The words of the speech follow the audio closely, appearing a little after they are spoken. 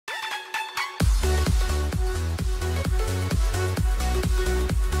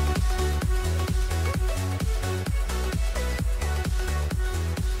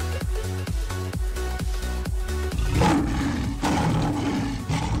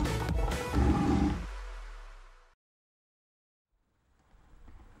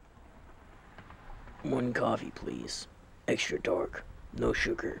1 coffee, please. Extra dark. No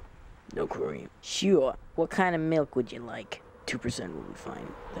sugar. No cream. Sure. What kind of milk would you like? 2% will be fine,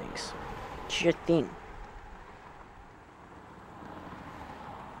 thanks. Sure thing.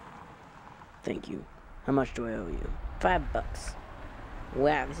 Thank you. How much do I owe you? $5.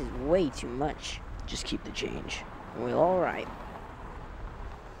 Wow, this is way too much. Just keep the change. Well, alright.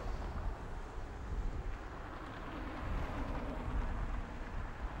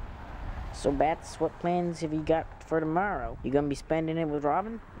 So, Bats, what plans have you got for tomorrow? You gonna be spending it with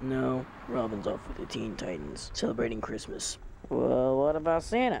Robin? No, Robin's off with the Teen Titans, celebrating Christmas. Well, what about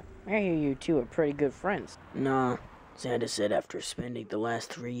Santa? I hear you two are pretty good friends. Nah, Santa said after spending the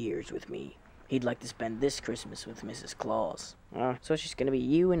last 3 years with me, he'd like to spend this Christmas with Mrs. Claus. So it's just gonna be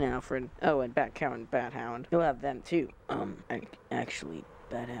you and Alfred. Oh, and Batcow and Bathound. You'll have them too. Actually,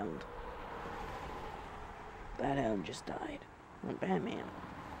 Bathound just died. Oh, Batman.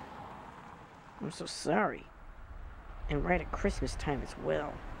 I'm so sorry. And right at Christmas time as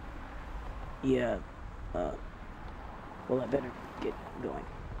well. Yeah, well, I better get going.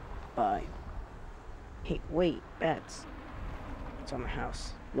 Bye. Hey, wait, Bats. It's on the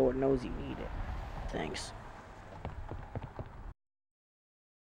house. Lord knows you need it. Thanks.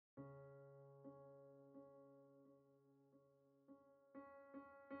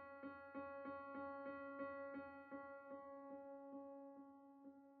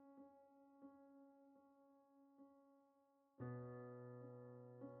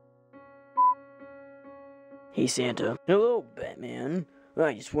 Hey, Santa. Hello, Batman.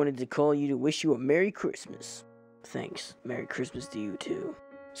 I just wanted to call you to wish you a Merry Christmas. Thanks. Merry Christmas to you, too.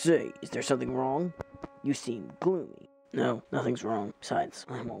 Say, is there something wrong? You seem gloomy. No, nothing's wrong. Besides,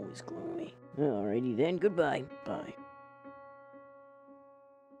 I'm always gloomy. Alrighty then, goodbye. Bye.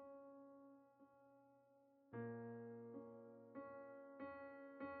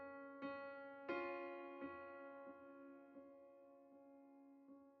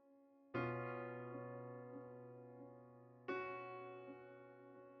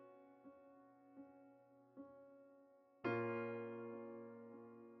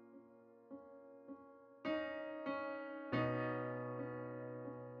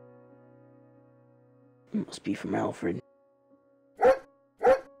 It must be from Alfred.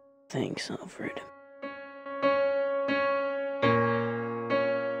 Thanks, Alfred.